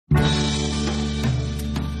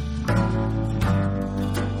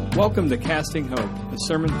Welcome to Casting Hope, a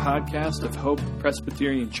sermon podcast of Hope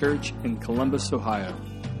Presbyterian Church in Columbus, Ohio.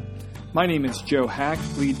 My name is Joe Hack,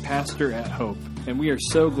 lead pastor at Hope, and we are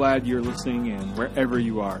so glad you're listening in wherever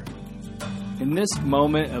you are. In this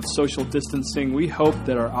moment of social distancing, we hope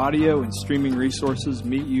that our audio and streaming resources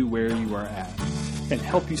meet you where you are at and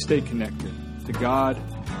help you stay connected to God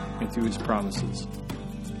and to His promises.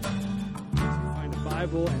 Find a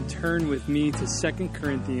Bible and turn with me to 2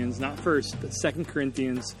 Corinthians, not 1st, but 2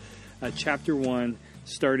 Corinthians chapter 1,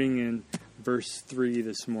 starting in verse 3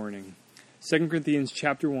 this morning. 2 Corinthians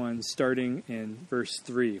chapter 1, starting in verse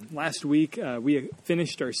 3. Last week, we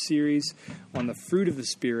finished our series on the fruit of the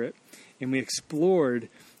Spirit, and we explored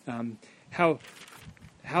how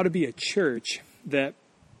to be a church that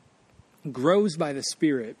grows by the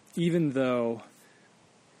Spirit, even though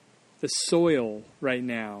the soil right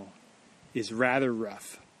now is rather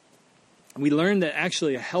rough. We learned that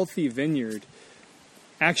actually a healthy vineyard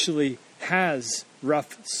actually has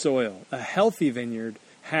rough soil. A healthy vineyard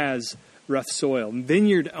has rough soil.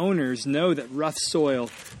 Vineyard owners know that rough soil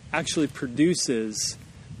actually produces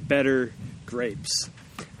better grapes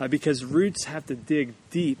because roots have to dig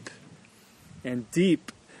deep and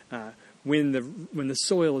deep when the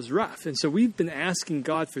soil is rough. And so we've been asking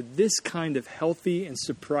God for this kind of healthy and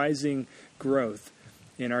surprising growth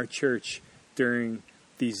in our church during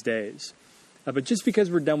these days. But just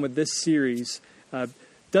because we're done with this series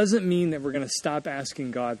doesn't mean that we're going to stop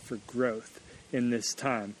asking God for growth in this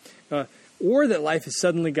time, or that life has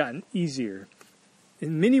suddenly gotten easier.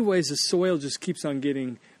 In many ways, the soil just keeps on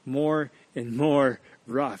getting more and more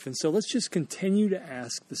rough. And so let's just continue to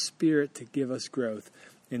ask the Spirit to give us growth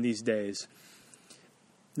in these days.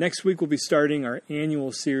 Next week, we'll be starting our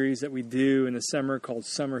annual series that we do in the summer called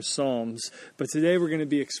Summer Psalms. But today, we're going to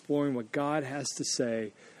be exploring what God has to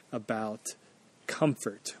say about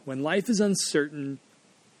comfort. When life is uncertain,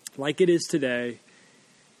 like it is today,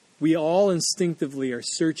 we all instinctively are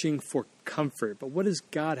searching for comfort. But what does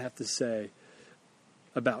God have to say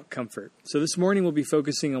about comfort? So this morning we'll be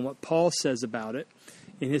focusing on what Paul says about it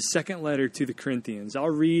in his second letter to the Corinthians. I'll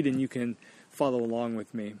read and you can follow along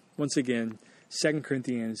with me. Once again, 2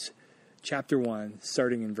 Corinthians chapter 1,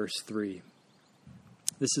 starting in verse 3.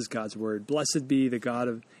 This is God's word. Blessed be the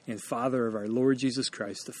God and Father of our Lord Jesus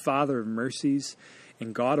Christ, the Father of mercies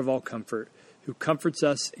and God of all comfort, who comforts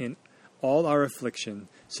us in all our affliction,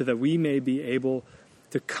 so that we may be able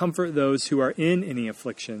to comfort those who are in any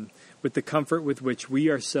affliction with the comfort with which we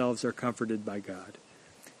ourselves are comforted by God.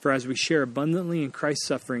 For as we share abundantly in Christ's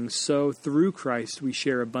sufferings, so through Christ we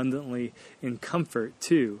share abundantly in comfort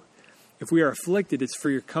too. If we are afflicted, it's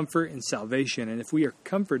for your comfort and salvation, and if we are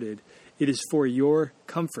comforted, it is for your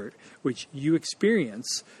comfort, which you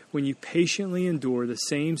experience when you patiently endure the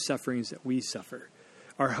same sufferings that we suffer.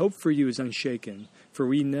 Our hope for you is unshaken, for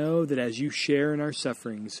we know that as you share in our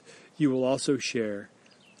sufferings, you will also share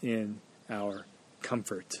in our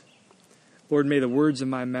comfort. Lord, may the words of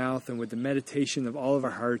my mouth and with the meditation of all of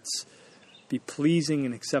our hearts be pleasing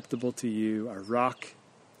and acceptable to you, our rock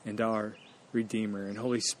and our Redeemer. And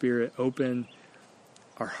Holy Spirit, open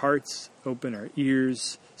our hearts, open our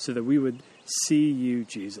ears, so that we would see you,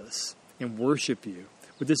 Jesus, and worship you.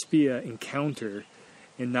 Would this be an encounter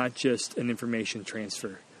and not just an information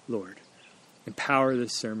transfer, Lord? Empower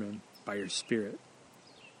this sermon by your Spirit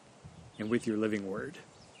and with your living word.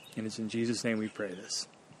 And it's in Jesus' name we pray this.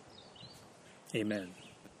 Amen.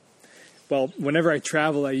 Well, whenever I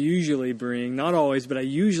travel, I usually bring, not always, but I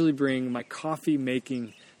usually bring my coffee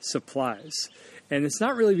making supplies. And it's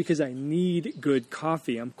not really because I need good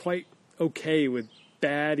coffee. I'm quite okay with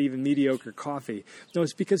bad, even mediocre coffee. No,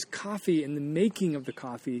 it's because coffee and the making of the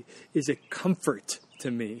coffee is a comfort to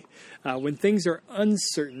me. When things are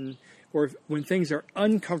uncertain, or when things are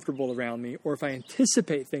uncomfortable around me, or if I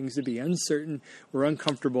anticipate things to be uncertain or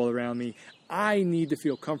uncomfortable around me, I need to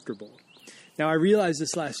feel comfortable. Now, I realized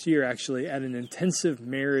this last year, actually, at an intensive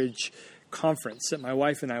marriage conference that my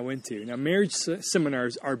wife and I went to. Now, marriage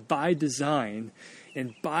seminars are by design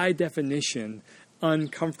and by definition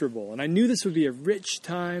uncomfortable. And I knew this would be a rich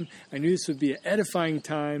time. I knew this would be an edifying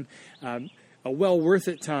time, a well worth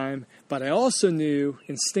it time. But I also knew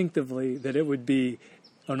instinctively that it would be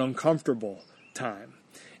an uncomfortable time.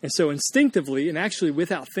 And so instinctively, and actually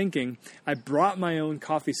without thinking, I brought my own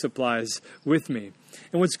coffee supplies with me.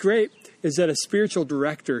 And what's great is that a spiritual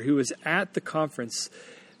director who was at the conference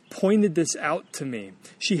pointed this out to me.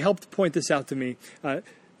 She helped point this out to me.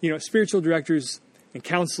 Spiritual directors and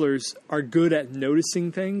counselors are good at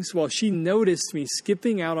noticing things. Well, she noticed me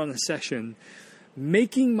skipping out on a session,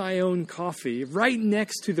 making my own coffee right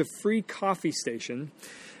next to the free coffee station,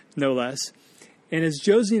 no less. And as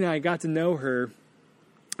Josie and I got to know her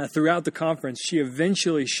throughout the conference, she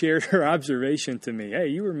eventually shared her observation to me. Hey,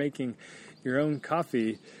 you were making your own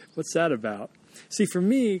coffee. What's that about? See, for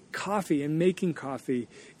me, coffee and making coffee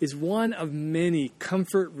is one of many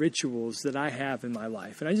comfort rituals that I have in my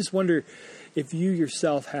life. And I just wonder if you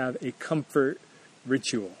yourself have a comfort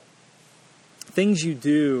ritual. Things you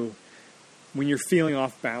do when you're feeling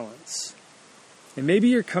off balance. And maybe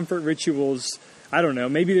your comfort rituals, I don't know,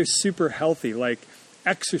 maybe they're super healthy, like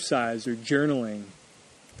exercise or journaling.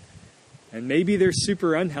 And maybe they're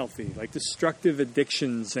super unhealthy, like destructive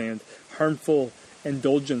addictions and harmful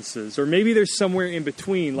indulgences. Or maybe there's somewhere in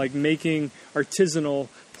between, like making artisanal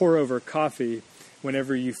pour-over coffee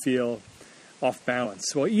whenever you feel off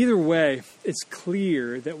balance. Well, either way, it's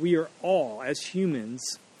clear that we are all, as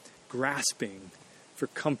humans, grasping for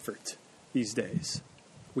comfort these days.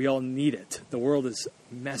 We all need it. The world is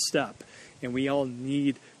messed up, and we all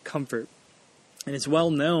need comfort. And it's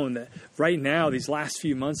well known that right now, these last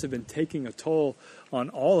few months have been taking a toll on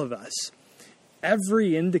all of us.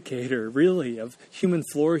 Every indicator, really, of human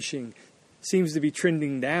flourishing seems to be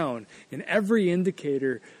trending down. And every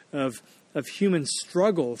indicator of human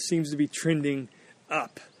struggle seems to be trending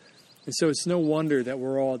up. And so it's no wonder that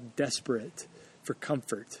we're all desperate for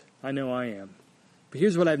comfort. I know I am. But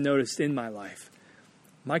here's what I've noticed in my life.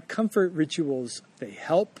 My comfort rituals, they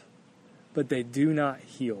help, but they do not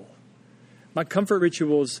heal. My comfort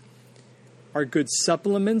rituals are good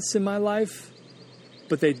supplements in my life,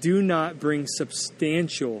 but they do not bring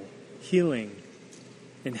substantial healing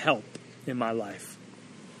and help in my life.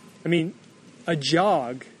 I mean, a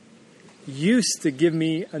jog used to give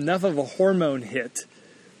me enough of a hormone hit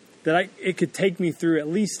that it could take me through at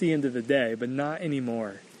least the end of the day, but not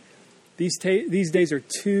anymore. These days are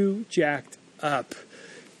too jacked up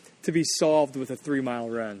to be solved with a 3-mile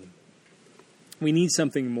run. We need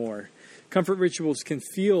something more. Comfort rituals can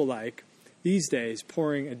feel like, these days,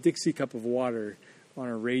 pouring a Dixie cup of water on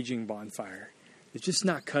a raging bonfire. It's just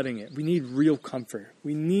not cutting it. We need real comfort.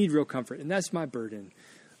 We need real comfort. And that's my burden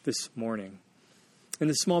this morning. In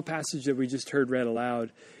the small passage that we just heard read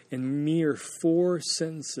aloud, in mere 4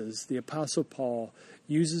 sentences, the Apostle Paul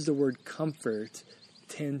uses the word comfort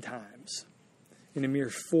 10 times. In a mere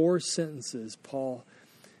 4 sentences, Paul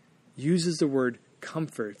uses the word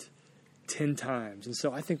comfort 10 times. And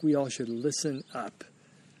so I think we all should listen up,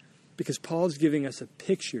 because Paul's giving us a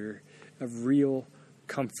picture of real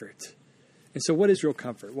comfort. And so what is real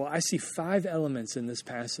comfort? Well, I see 5 elements in this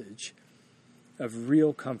passage of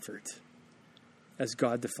real comfort as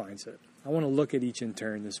God defines it. I want to look at each in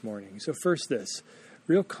turn this morning. So first this,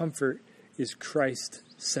 real comfort is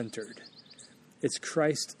Christ-centered. It's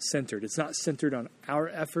Christ-centered. It's not centered on our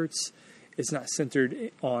efforts. It's not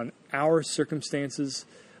centered on our circumstances,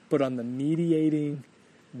 but on the mediating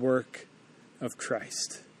work of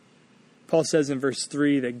Christ. Paul says in verse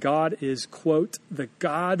 3 that God is, quote, the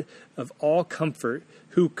God of all comfort,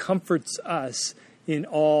 who comforts us in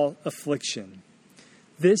all affliction.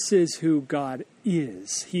 This is who God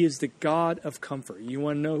is. He is the God of comfort. You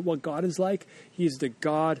want to know what God is like? He is the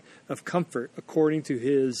God of comfort according to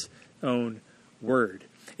his own word.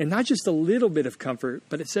 And not just a little bit of comfort,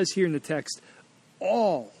 but it says here in the text,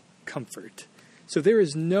 all comfort. So there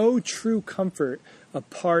is no true comfort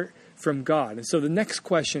apart from God. And so the next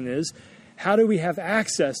question is, how do we have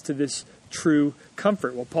access to this true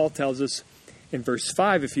comfort? Well, Paul tells us in verse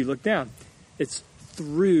 5, if you look down, it's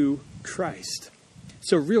through Christ.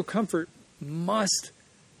 So real comfort must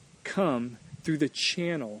come through the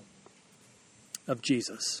channel of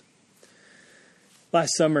Jesus.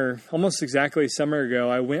 Last summer, almost exactly a summer ago,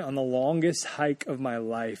 I went on the longest hike of my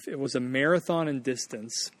life. It was a marathon in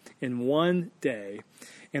distance in one day.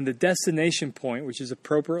 And the destination point, which is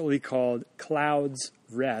appropriately called Cloud's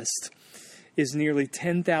Rest, is nearly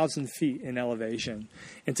 10,000 feet in elevation.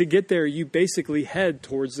 And to get there, you basically head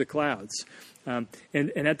towards the clouds. And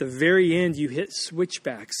at the very end, you hit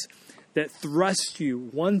switchbacks that thrust you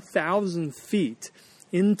 1,000 feet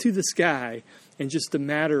into the sky in just a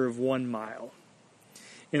matter of 1 mile.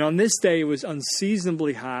 And on this day, it was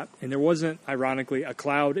unseasonably hot, and there wasn't, ironically, a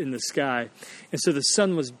cloud in the sky. And so the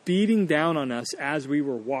sun was beating down on us as we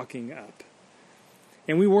were walking up.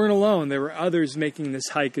 And we weren't alone. There were others making this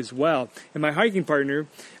hike as well. And my hiking partner,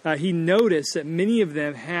 he noticed that many of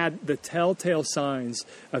them had the telltale signs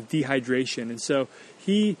of dehydration. And so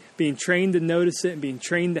he, being trained to notice it and being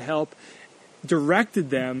trained to help, directed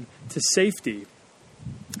them to safety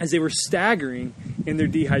as they were staggering in their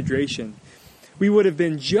dehydration. We would have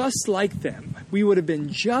been just like them. We would have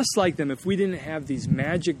been just like them if we didn't have these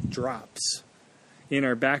magic drops in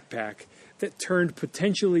our backpack that turned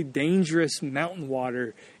potentially dangerous mountain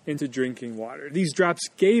water into drinking water. These drops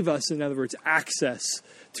gave us, in other words, access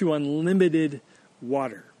to unlimited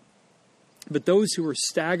water. But those who were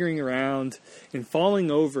staggering around and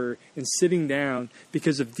falling over and sitting down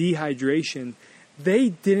because of dehydration, they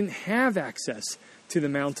didn't have access to the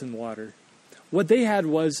mountain water. What they had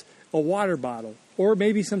was a water bottle, or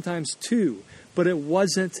maybe sometimes two, but it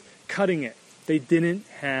wasn't cutting it. They didn't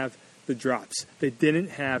have the drops. They didn't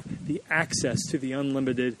have the access to the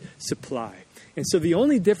unlimited supply. And so the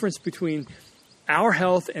only difference between our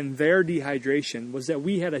health and their dehydration was that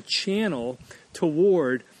we had a channel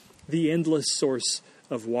toward the endless source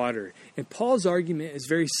of water. And Paul's argument is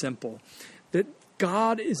very simple, that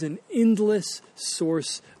God is an endless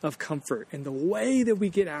source of comfort. And the way that we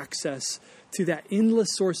get access to that endless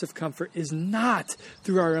source of comfort is not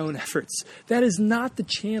through our own efforts. That is not the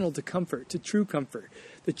channel to comfort, to true comfort.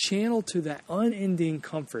 The channel to that unending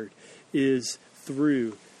comfort is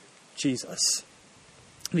through Jesus.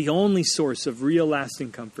 The only source of real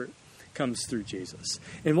lasting comfort comes through Jesus.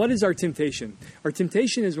 And what is our temptation? Our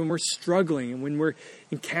temptation is when we're struggling and when we're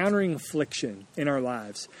encountering affliction in our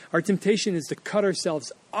lives. Our temptation is to cut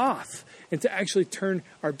ourselves off and to actually turn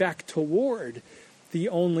our back toward the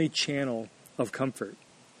only channel of comfort,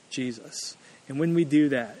 Jesus. And when we do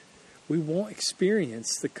that, we won't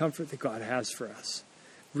experience the comfort that God has for us.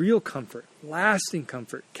 Real comfort, lasting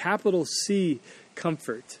comfort, capital C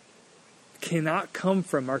comfort, cannot come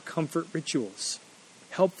from our comfort rituals,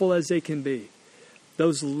 helpful as they can be.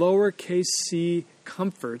 Those lowercase c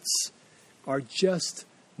comforts are just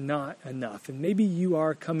not enough. And maybe you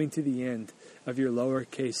are coming to the end of your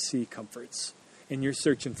lowercase c comforts and you're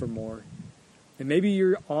searching for more. And maybe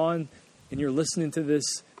you're on and you're listening to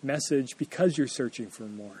this message because you're searching for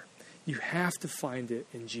more. You have to find it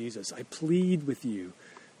in Jesus. I plead with you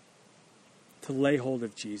to lay hold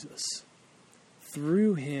of Jesus.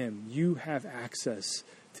 Through him, you have access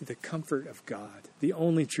to the comfort of God, the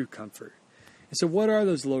only true comfort. And so what are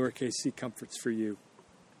those lowercase c comforts for you?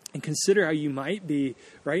 And consider how you might be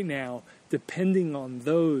right now depending on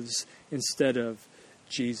those instead of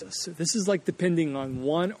Jesus. So this is like depending on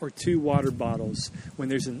one or two water bottles when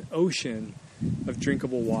there's an ocean of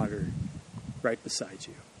drinkable water right beside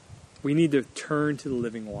you. We need to turn to the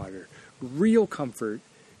living water. Real comfort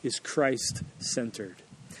is Christ-centered.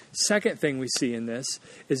 Second thing we see in this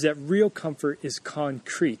is that real comfort is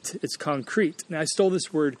concrete. It's concrete. Now, I stole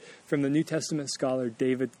this word from the New Testament scholar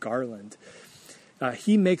David Garland.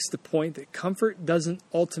 He makes the point that comfort doesn't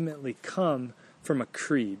ultimately come from a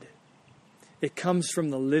creed. It comes from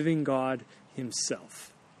the living God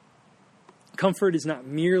himself. Comfort is not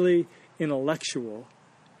merely intellectual.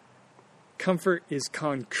 Comfort is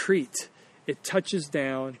concrete. It touches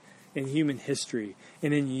down in human history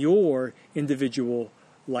and in your individual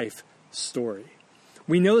life story.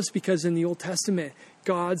 We know this because in the Old Testament,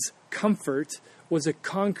 God's comfort was a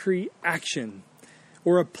concrete action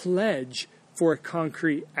or a pledge for a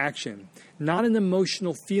concrete action, not an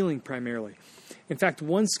emotional feeling primarily. In fact,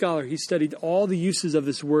 one scholar, he studied all the uses of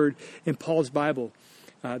this word in Paul's Bible,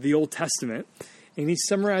 the Old Testament, and he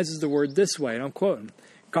summarizes the word this way, and I'm quoting,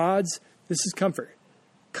 this is comfort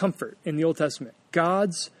in the Old Testament,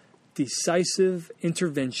 God's decisive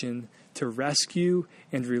intervention to rescue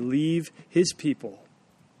and relieve his people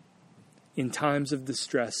in times of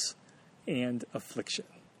distress and affliction.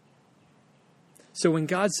 So when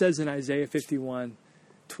God says in Isaiah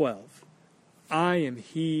 51:12, I am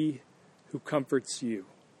he who comforts you,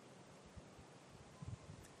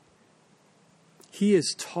 he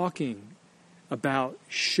is talking about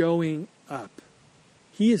showing up.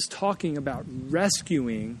 He is talking about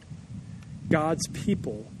rescuing God's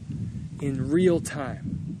people in real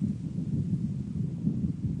time.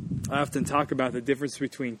 I often talk about the difference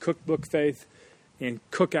between cookbook faith and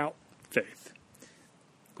cookout faith.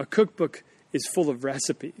 A cookbook is full of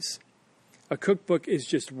recipes. A cookbook is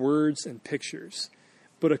just words and pictures.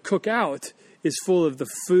 But a cookout is full of the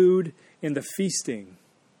food and the feasting.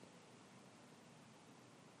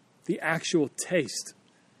 The actual taste,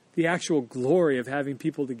 the actual glory of having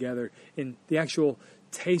people together, and the actual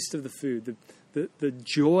taste of the food, the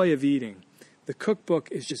joy of eating. The cookbook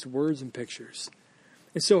is just words and pictures.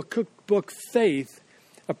 And so a cookbook faith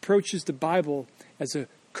approaches the Bible as a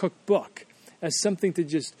cookbook, as something to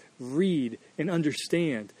just read and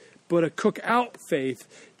understand. But a cookout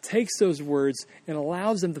faith takes those words and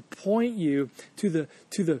allows them to point you to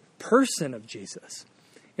the person of Jesus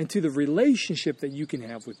and to the relationship that you can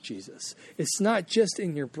have with Jesus. It's not just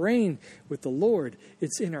in your brain with the Lord,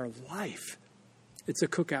 it's in our life. It's a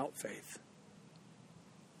cookout faith.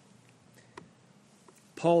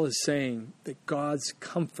 Paul is saying that God's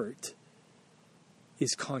comfort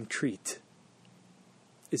is concrete.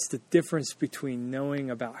 It's the difference between knowing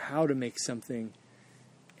about how to make something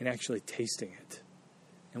and actually tasting it.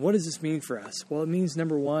 And what does this mean for us? Well, it means,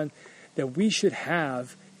 number one, that we should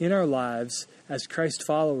have in our lives as Christ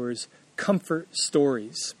followers comfort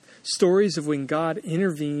stories. Stories of when God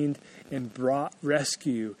intervened and brought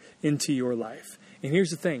rescue into your life. And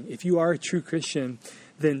here's the thing. If you are a true Christian,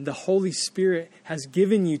 then the Holy Spirit has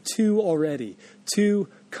given you two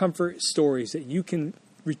comfort stories that you can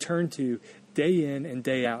return to day in and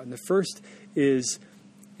day out. And the first is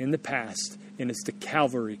in the past, and it's the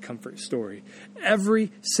Calvary comfort story.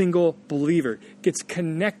 Every single believer gets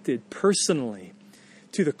connected personally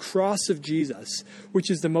to the cross of Jesus,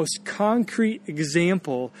 which is the most concrete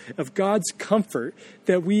example of God's comfort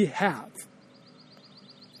that we have,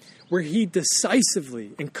 where he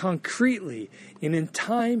decisively and concretely and in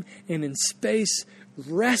time and in space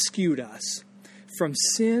rescued us from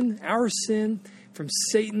sin, our sin, from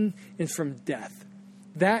Satan, and from death.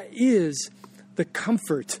 That is the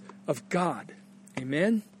comfort of God.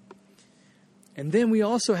 Amen? And then we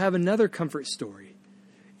also have another comfort story.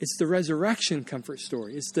 It's the resurrection comfort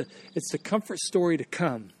story. It's the comfort story to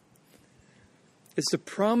come. It's the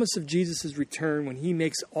promise of Jesus' return when he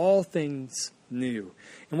makes all things new.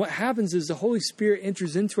 And what happens is the Holy Spirit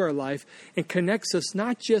enters into our life and connects us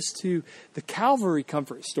not just to the Calvary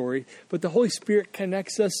comfort story, but the Holy Spirit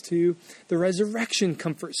connects us to the resurrection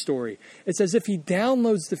comfort story. It's as if he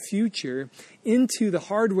downloads the future into the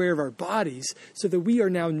hardware of our bodies so that we are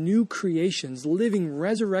now new creations, living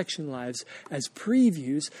resurrection lives as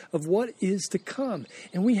previews of what is to come.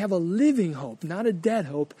 And we have a living hope, not a dead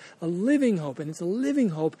hope, a living hope. And it's a living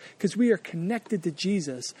hope because we are connected to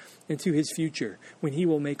Jesus and to his future when he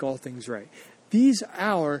will make all things right. These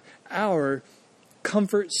are our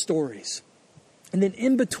comfort stories. And then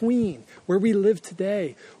in between, where we live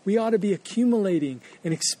today, we ought to be accumulating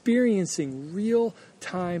and experiencing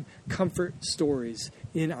real-time comfort stories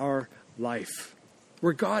in our life,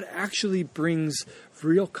 where God actually brings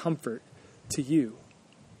real comfort to you.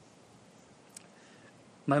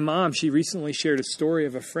 My mom, she recently shared a story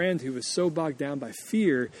of a friend who was so bogged down by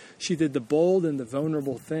fear, she did the bold and the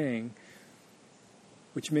vulnerable thing,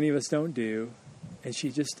 which many of us don't do, and she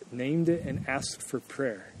just named it and asked for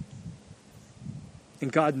prayer.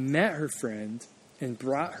 And God met her friend and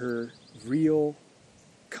brought her real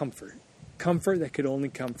comfort that could only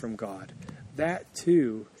come from God. That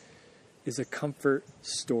too is a comfort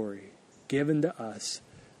story given to us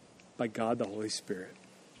by God the Holy Spirit.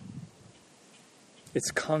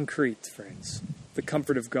 It's concrete, friends. The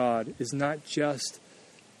comfort of God is not just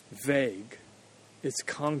vague. It's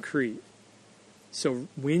concrete. So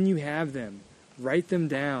when you have them, write them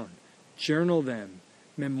down, journal them,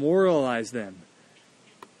 memorialize them,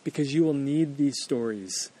 because you will need these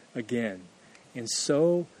stories again. And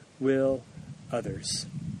so will others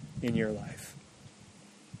in your life.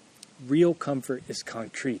 Real comfort is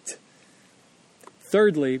concrete.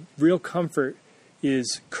 Thirdly, real comfort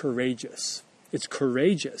is courageous. It's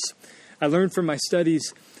courageous. I learned from my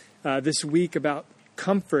studies this week about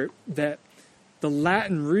comfort that the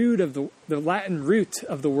Latin root of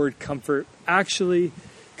the word comfort actually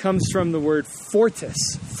comes from the word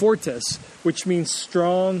fortis, which means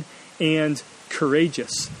strong and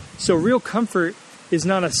courageous. So real comfort is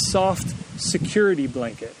not a soft security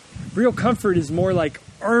blanket. Real comfort is more like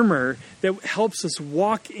armor that helps us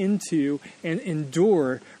walk into and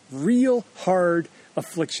endure real hard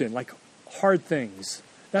affliction, like hard things.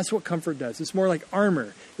 That's what comfort does. It's more like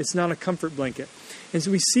armor. It's not a comfort blanket. And so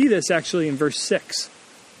we see this actually in verse 6.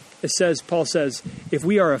 Paul says, if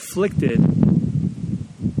we are afflicted,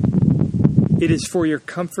 it is for your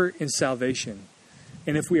comfort and salvation.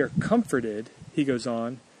 And if we are comforted, he goes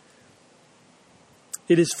on,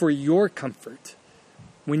 it is for your comfort.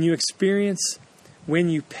 When you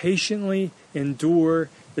patiently endure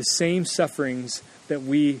the same sufferings that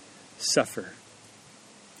we suffer.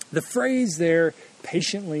 The phrase there,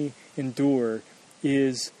 patiently endure,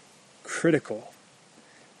 is critical.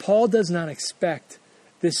 Paul does not expect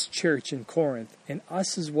this church in Corinth, and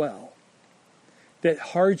us as well, that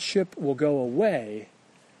hardship will go away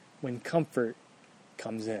when comfort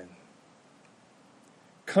comes in.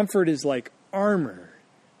 Comfort is like armor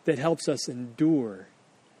that helps us endure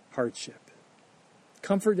hardship.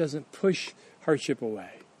 Comfort doesn't push hardship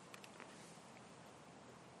away.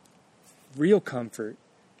 Real comfort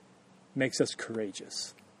makes us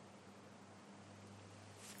courageous.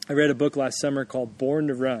 I read a book last summer called Born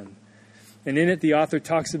to Run. And in it, the author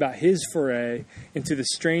talks about his foray into the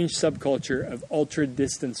strange subculture of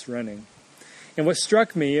ultra-distance running. And what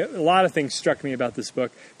struck me, a lot of things struck me about this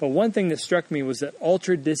book, but one thing that struck me was that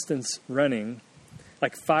ultra-distance running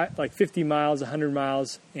like 50 miles, 100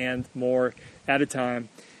 miles, and more at a time,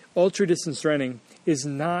 ultra-distance running is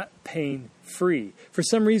not pain-free. For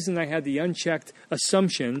some reason, I had the unchecked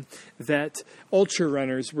assumption that ultra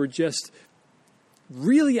runners were just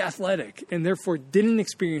really athletic and therefore didn't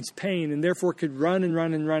experience pain and therefore could run and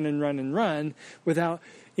run and run and run and run without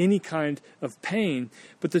any kind of pain.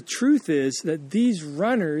 But the truth is that these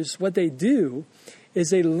runners, what they do is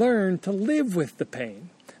they learn to live with the pain.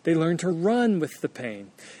 They learn to run with the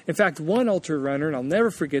pain. In fact, one ultra runner, and I'll never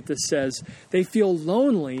forget this, says they feel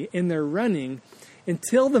lonely in their running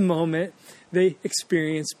until the moment they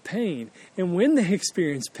experience pain. And when they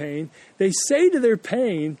experience pain, they say to their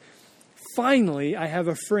pain, finally, I have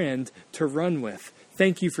a friend to run with.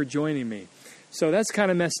 Thank you for joining me. So that's kind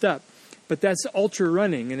of messed up. But that's ultra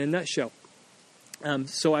running in a nutshell.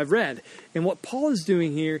 So I've read. And what Paul is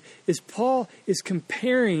doing here is Paul is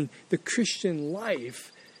comparing the Christian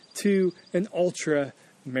life to an ultra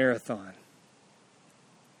marathon.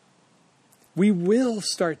 We will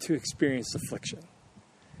start to experience affliction.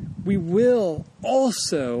 We will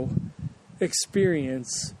also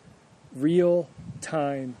experience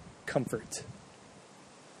real-time comfort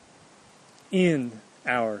in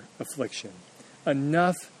our affliction,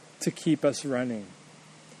 enough to keep us running.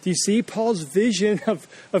 Do you see Paul's vision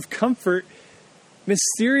of comfort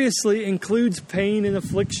mysteriously includes pain and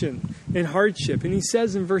affliction and hardship? And he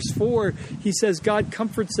says in verse 4, he says, God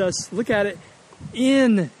comforts us, look at it,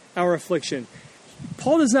 in our affliction.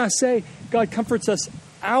 Paul does not say God comforts us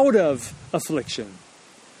out of affliction.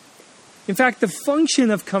 In fact, the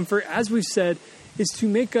function of comfort, as we've said, is to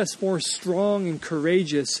make us more strong and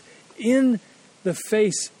courageous in the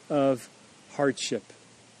face of hardship.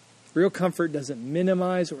 Real comfort doesn't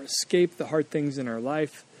minimize or escape the hard things in our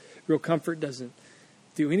life. Real comfort doesn't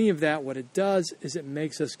do any of that. What it does is it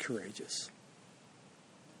makes us courageous.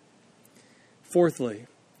 Fourthly,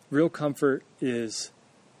 real comfort is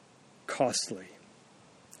costly.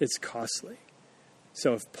 It's costly.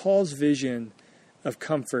 So if Paul's vision of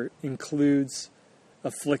comfort includes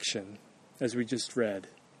affliction, as we just read,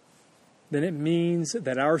 then it means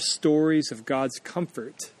that our stories of God's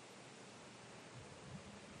comfort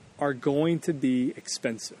are going to be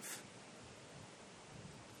expensive.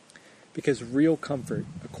 Because real comfort,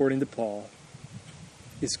 according to Paul,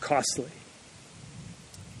 is costly.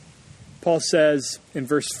 Paul says in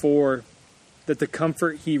verse 4 that the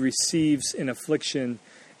comfort he receives in affliction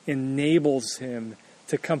enables him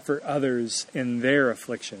to comfort others in their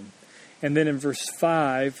affliction. And then in verse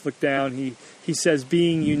 5, look down, he says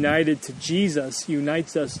being united to Jesus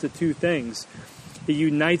unites us to two things. It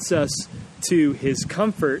unites us to his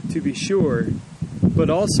comfort, to be sure,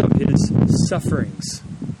 but also his sufferings.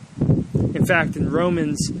 In fact, in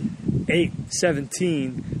Romans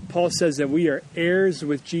 8:17, Paul says that we are heirs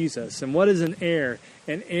with Jesus. And what is an heir?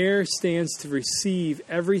 An heir stands to receive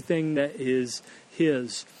everything that is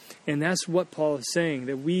his. And that's what Paul is saying,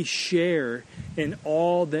 that we share in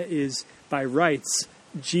all that is by rights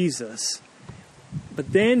Jesus.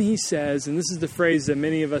 But then he says, and this is the phrase that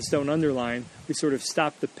many of us don't underline, we sort of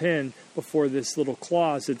stop the pen before this little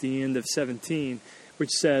clause at the end of 17,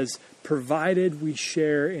 which says, provided we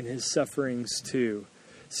share in his sufferings too.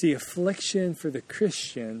 See, affliction for the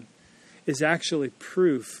Christian is actually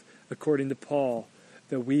proof, according to Paul,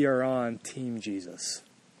 that we are on Team Jesus.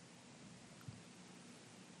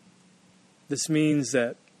 This means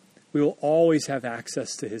that we will always have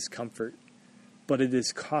access to his comfort, but it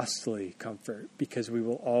is costly comfort because we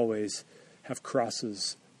will always have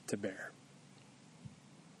crosses to bear.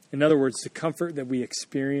 In other words, the comfort that we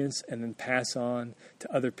experience and then pass on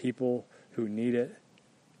to other people who need it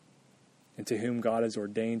and to whom God has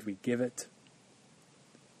ordained we give it,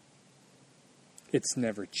 it's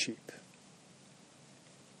never cheap.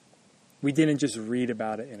 We didn't just read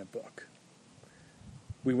about it in a book.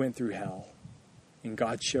 We went through hell. And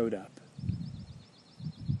God showed up.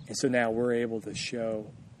 And so now we're able to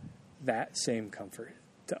show that same comfort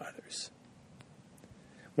to others.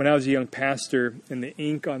 When I was a young pastor and the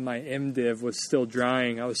ink on my MDiv was still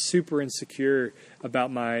drying, I was super insecure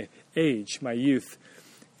about my age, my youth.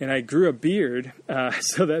 And I grew a beard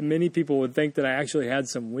so that many people would think that I actually had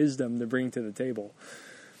some wisdom to bring to the table.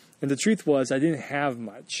 And the truth was I didn't have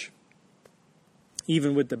much,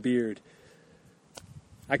 even with the beard.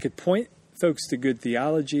 I could point folks to good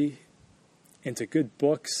theology and to good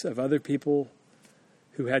books of other people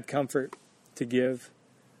who had comfort to give.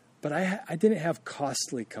 But I didn't have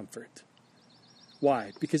costly comfort. Why?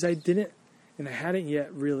 Because I didn't, and I hadn't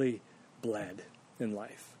yet really bled in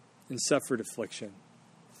life and suffered affliction.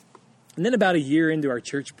 And then about a year into our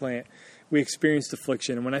church plant, we experienced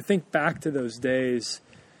affliction. And when I think back to those days,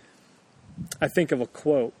 I think of a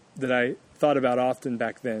quote that I thought about often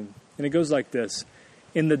back then, and it goes like this: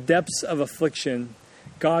 "In the depths of affliction,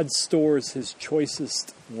 God stores his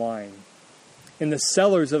choicest wine. In the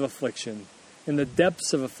cellars of affliction, in the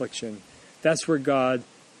depths of affliction, that's where God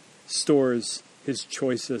stores his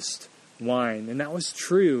choicest wine." And that was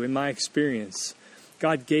true in my experience.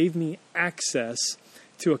 God gave me access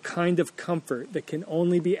to a kind of comfort that can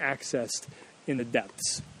only be accessed in the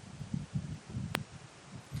depths.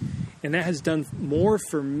 And that has done more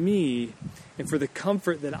for me and for the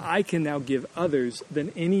comfort that I can now give others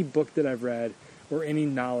than any book that I've read or any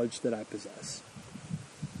knowledge that I possess.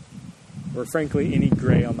 Or frankly, any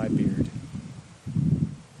gray on my beard.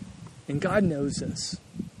 And God knows this.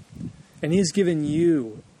 And he's given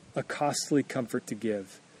you a costly comfort to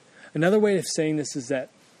give. Another way of saying this is that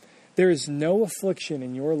there is no affliction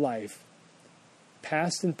in your life,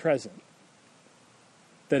 past and present,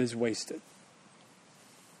 that is wasted.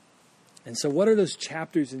 And so what are those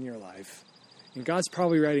chapters in your life? And God's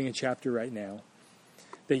probably writing a chapter right now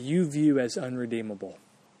that you view as unredeemable.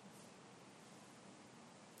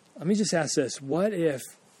 Let me just ask this. What if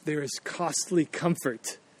there is costly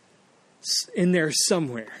comfort in there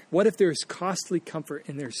somewhere? What if there is costly comfort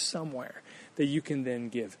in there somewhere that you can then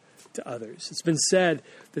give to others? It's been said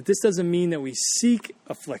that this doesn't mean that we seek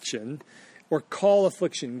affliction or call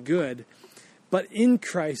affliction good, but in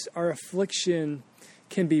Christ our affliction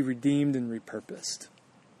can be redeemed and repurposed.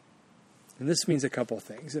 And this means a couple of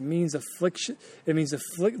things. It means affliction. It means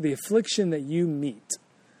the affliction that you meet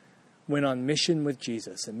when on mission with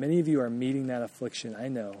Jesus. And many of you are meeting that affliction, I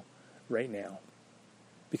know, right now,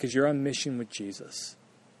 because you're on mission with Jesus.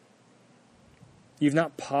 You've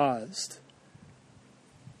not paused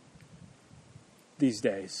these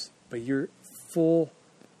days, but you're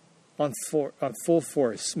on full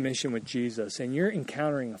force mission with Jesus, and you're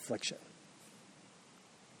encountering affliction.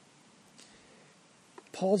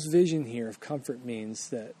 Paul's vision here of comfort means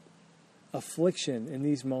that affliction in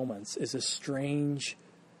these moments is a strange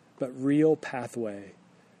but real pathway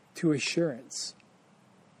to assurance.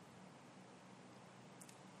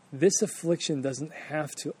 This affliction doesn't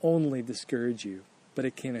have to only discourage you, but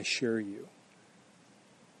it can assure you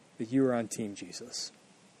that you are on Team Jesus.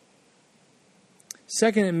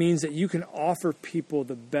 Second, it means that you can offer people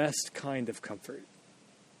the best kind of comfort.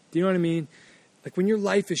 Do you know what I mean? Like when your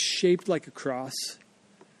life is shaped like a cross,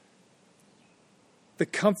 the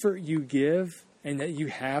comfort you give and that you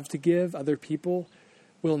have to give other people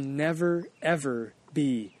will never, ever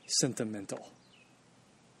be sentimental.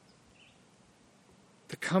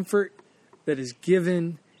 The comfort that is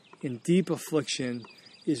given in deep affliction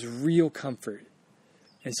is real comfort.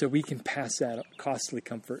 And so we can pass that costly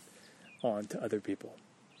comfort on to other people.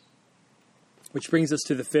 Which brings us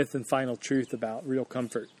to the fifth and final truth about real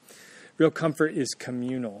comfort. Real comfort is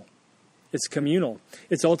communal. It's communal.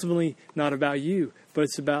 It's ultimately not about you, but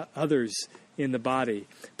it's about others in the body.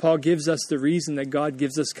 Paul gives us the reason that God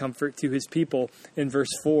gives us comfort to his people in verse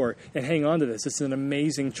 4. And hang on to this. It's an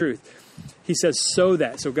amazing truth. He says, so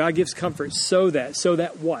that. So God gives comfort so that. So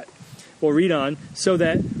that what? Well, read on. So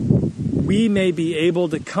that we may be able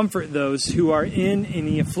to comfort those who are in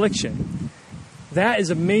any affliction. That is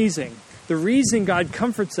amazing. The reason God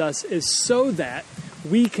comforts us is so that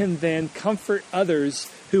we can then comfort others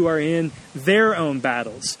who are in their own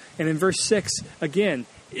battles. And in verse 6, again,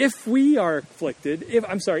 if we are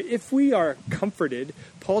comforted,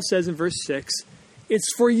 Paul says in verse 6,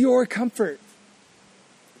 it's for your comfort.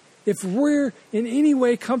 If we're in any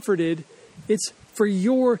way comforted, it's for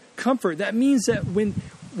your comfort. That means that when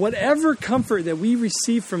whatever comfort that we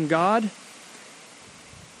receive from God,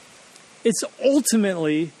 it's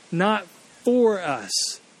ultimately not for us,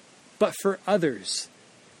 but for others.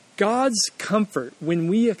 God's comfort, when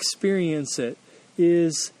we experience it,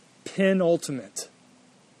 is penultimate.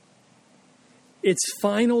 Its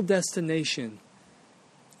final destination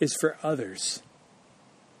is for others.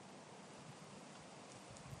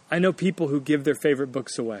 I know people who give their favorite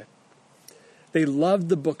books away. They love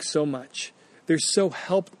the book so much. They're so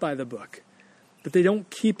helped by the book, but they don't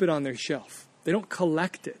keep it on their shelf. They don't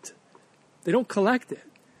collect it.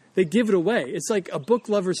 They give it away. It's like a book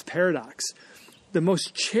lover's paradox. The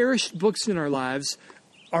most cherished books in our lives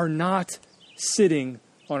are not sitting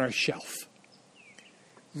on our shelf.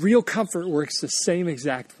 Real comfort works the same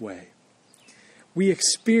exact way. We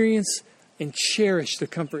experience and cherish the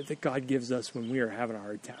comfort that God gives us when we are having a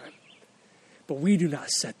hard time. But we do not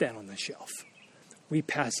set that on the shelf. We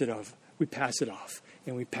pass it off. We pass it off.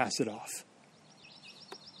 And we pass it off.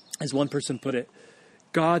 As one person put it,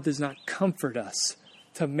 God does not comfort us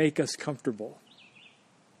to make us comfortable.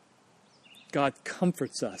 God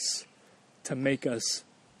comforts us to make us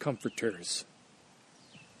comforters.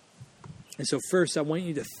 And so first, I want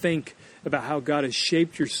you to think about how God has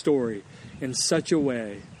shaped your story in such a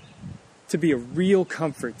way to be a real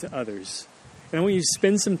comfort to others. And I want you to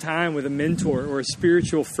spend some time with a mentor or a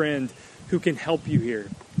spiritual friend who can help you here.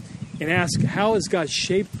 And ask, how has God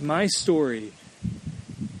shaped my story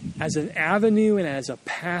as an avenue and as a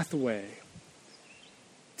pathway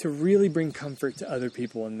to really bring comfort to other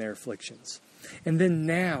people in their afflictions? And then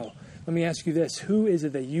now, let me ask you this. Who is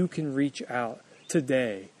it that you can reach out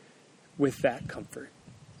today with that comfort?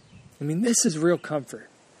 I mean, this is real comfort.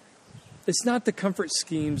 It's not the comfort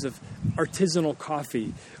schemes of artisanal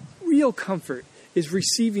coffee. Real comfort is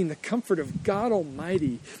receiving the comfort of God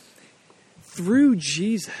Almighty through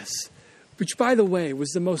Jesus, which, by the way, was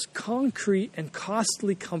the most concrete and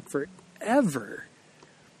costly comfort ever.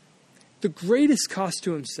 The greatest cost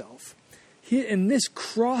to himself. And this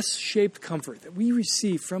cross-shaped comfort that we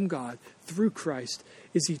receive from God through Christ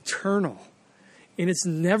is eternal. And it's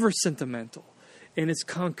never sentimental. And it's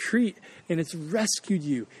concrete. And it's rescued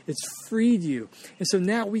you. It's freed you. And so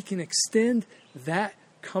now we can extend that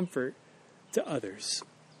comfort to others.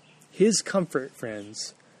 His comfort,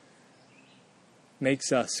 friends,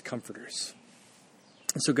 makes us comforters.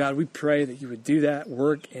 And so, God, we pray that you would do that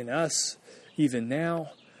work in us even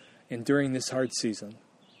now and during this hard season.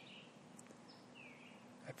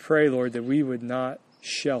 I pray, Lord, that we would not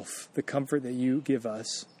shelf the comfort that you give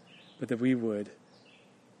us, but that we would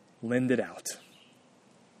lend it out.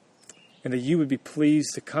 And that you would be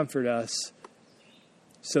pleased to comfort us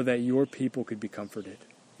so that your people could be comforted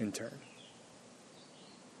in turn.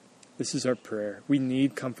 This is our prayer. We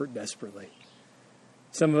need comfort desperately.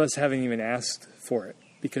 Some of us haven't even asked for it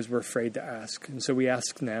because we're afraid to ask. And so we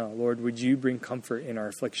ask now, Lord, would you bring comfort in our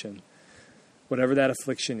affliction? Whatever that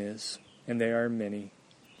affliction is, and they are many,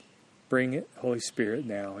 bring it, Holy Spirit,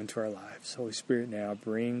 now into our lives. Holy Spirit, now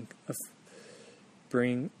bring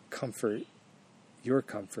comfort, your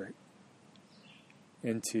comfort,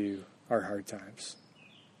 into our hard times,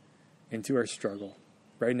 into our struggle,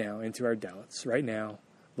 right now, into our doubts, right now,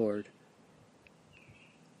 Lord,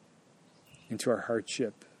 into our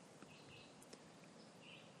hardship.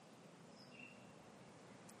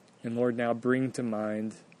 And Lord, now bring to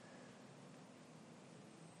mind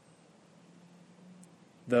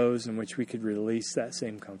those in which we could release that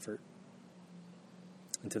same comfort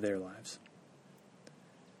into their lives.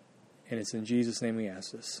 And it's in Jesus' name we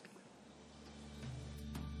ask this.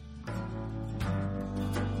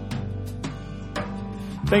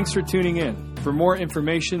 Thanks for tuning in. For more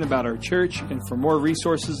information about our church and for more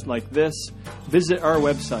resources like this, visit our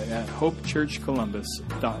website at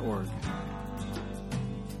hopechurchcolumbus.org.